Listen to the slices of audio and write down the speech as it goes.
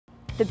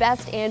The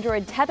best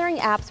Android tethering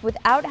apps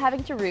without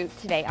having to root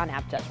today on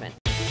App Judgment.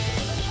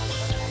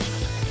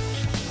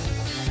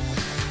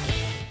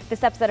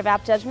 This episode of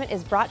App Judgment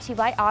is brought to you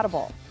by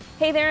Audible.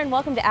 Hey there, and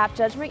welcome to App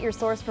Judgment, your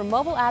source for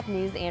mobile app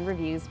news and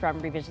reviews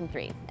from Revision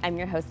 3. I'm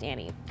your host,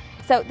 Annie.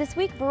 So this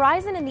week,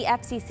 Verizon and the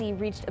FCC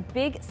reached a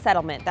big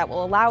settlement that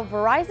will allow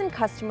Verizon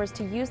customers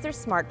to use their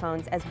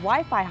smartphones as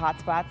Wi-Fi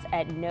hotspots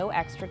at no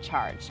extra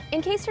charge.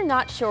 In case you're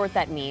not sure what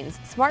that means,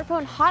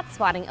 smartphone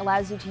hotspotting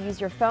allows you to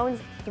use your phone's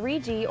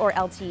 3G or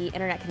LTE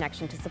internet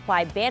connection to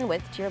supply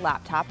bandwidth to your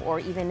laptop or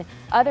even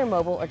other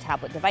mobile or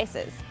tablet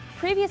devices.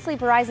 Previously,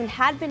 Verizon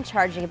had been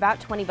charging about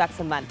 $20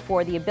 a month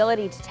for the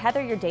ability to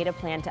tether your data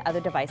plan to other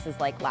devices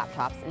like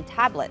laptops and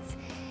tablets.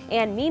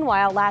 And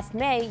meanwhile, last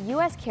May,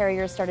 U.S.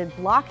 carriers started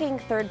blocking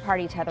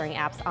third-party tethering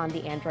apps on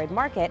the Android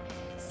market,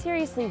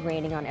 seriously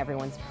raining on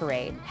everyone's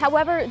parade.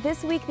 However,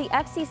 this week the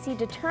FCC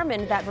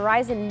determined that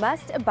Verizon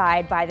must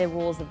abide by the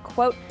rules of,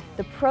 quote,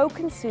 the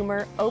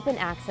pro-consumer open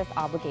access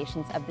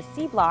obligations of the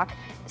C block.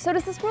 So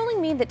does this ruling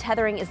mean that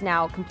tethering is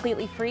now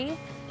completely free?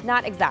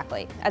 Not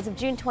exactly. As of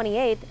June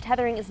 28th,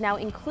 tethering is now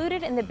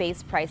included in the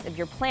base price of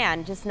your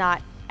plan, just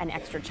not an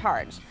extra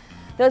charge.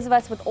 Those of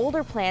us with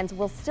older plans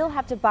will still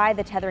have to buy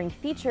the tethering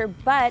feature,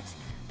 but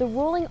the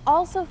ruling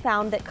also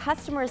found that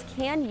customers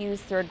can use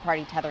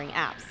third-party tethering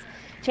apps.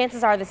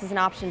 Chances are this is an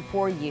option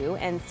for you,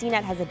 and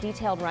CNET has a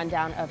detailed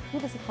rundown of who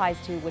this applies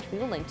to, which we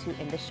will link to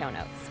in the show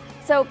notes.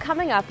 So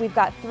coming up, we've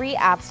got 3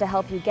 apps to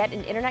help you get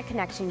an internet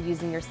connection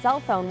using your cell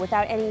phone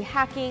without any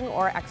hacking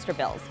or extra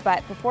bills.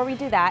 But before we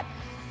do that,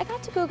 I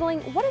got to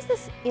Googling, what is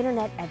this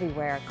internet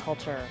everywhere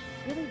culture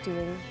really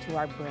doing to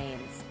our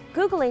brains?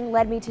 Googling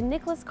led me to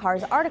Nicholas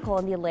Carr's article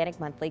in the Atlantic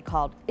Monthly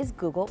called, Is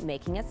Google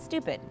Making Us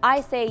Stupid?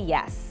 I say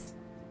yes.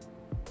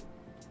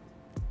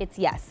 It's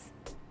yes.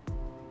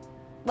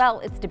 Well,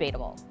 it's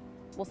debatable.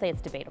 We'll say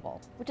it's debatable,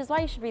 which is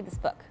why you should read this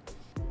book.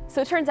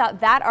 So it turns out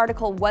that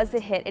article was a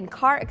hit, and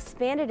Carr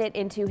expanded it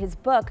into his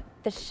book,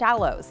 The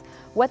Shallows,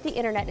 What the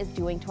Internet is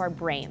Doing to Our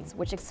Brains,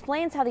 which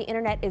explains how the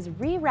internet is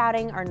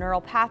rerouting our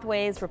neural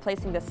pathways,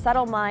 replacing the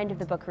subtle mind of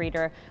the book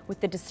reader with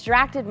the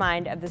distracted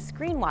mind of the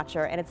screen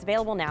watcher, and it's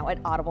available now at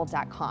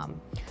audible.com.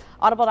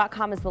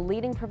 Audible.com is the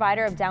leading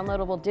provider of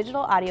downloadable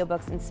digital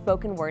audiobooks and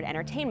spoken word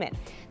entertainment.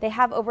 They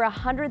have over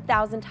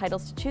 100,000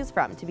 titles to choose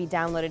from to be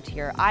downloaded to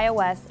your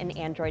iOS and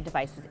Android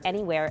devices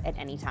anywhere at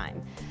any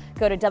time.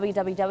 Go to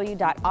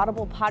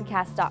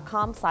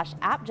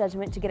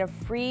www.audiblepodcast.com/appjudgment to get a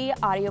free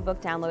audiobook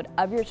download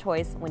of your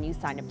choice when you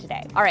sign up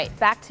today. All right,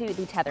 back to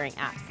the tethering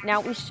apps. Now,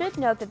 we should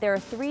note that there are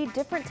 3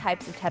 different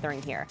types of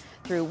tethering here,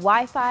 through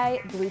Wi-Fi,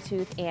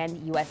 Bluetooth, and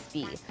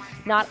USB.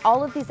 Not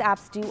all of these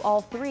apps do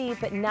all 3,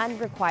 but none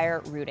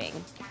require rooting.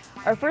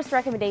 Our first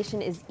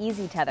recommendation is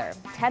Easy Tether,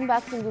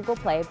 $10 in Google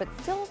Play, but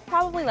still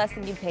probably less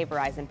than you'd pay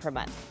Verizon per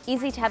month.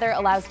 Easy Tether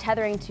allows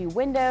tethering to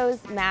Windows,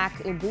 Mac,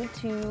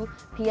 Ubuntu,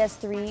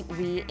 PS3,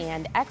 Wii,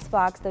 and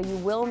Xbox, though you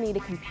will need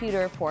a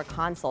computer for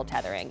console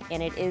tethering,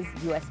 and it is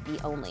USB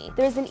only.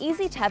 There's an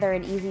Easy Tether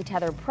and Easy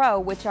Tether Pro,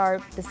 which are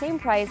the same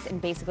price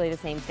and basically the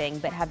same thing,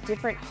 but have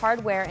different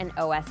hardware and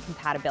OS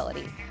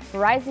compatibility.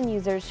 Verizon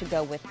users should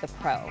go with the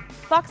Pro.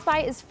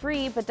 FoxFi is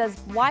free, but does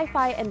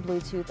Wi-Fi and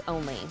Bluetooth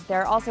only.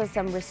 There are also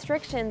some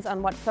restrictions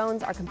on what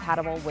phones are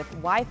compatible with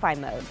Wi-Fi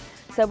mode.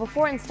 So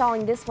before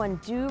installing this one,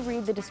 do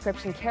read the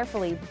description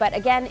carefully, but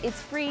again,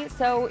 it's free,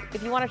 so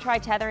if you want to try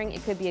tethering,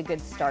 it could be a good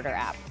starter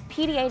app.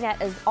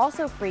 PdaNet is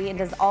also free and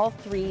does all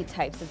 3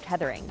 types of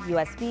tethering,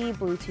 USB,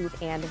 Bluetooth,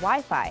 and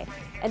Wi-Fi.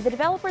 And the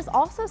developers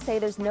also say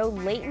there's no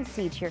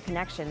latency to your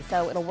connection,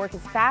 so it'll work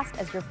as fast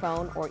as your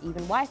phone or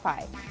even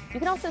Wi-Fi. You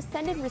can also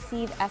send and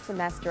receive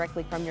SMS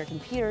directly from your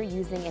computer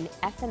using an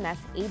SMS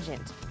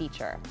agent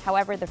feature.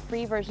 However, the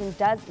free version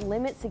does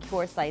limit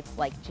secure sites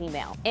like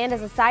Gmail. And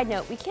as a side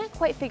note, we can't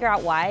quite figure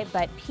out why,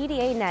 but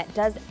PdaNet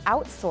does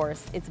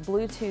outsource its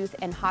Bluetooth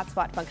and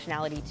hotspot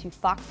functionality to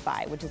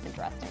FoxFi, which is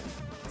interesting.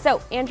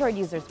 So, Android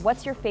users,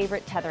 what's your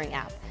favorite tethering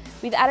app?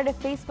 We've added a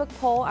Facebook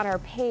poll on our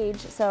page,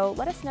 so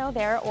let us know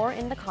there or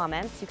in the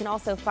comments. You can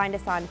also find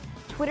us on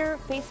Twitter,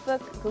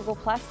 Facebook, Google+,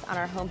 on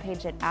our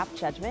homepage at App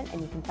Judgment, and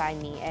you can find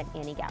me at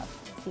Annie Gauss.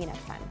 See you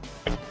next time.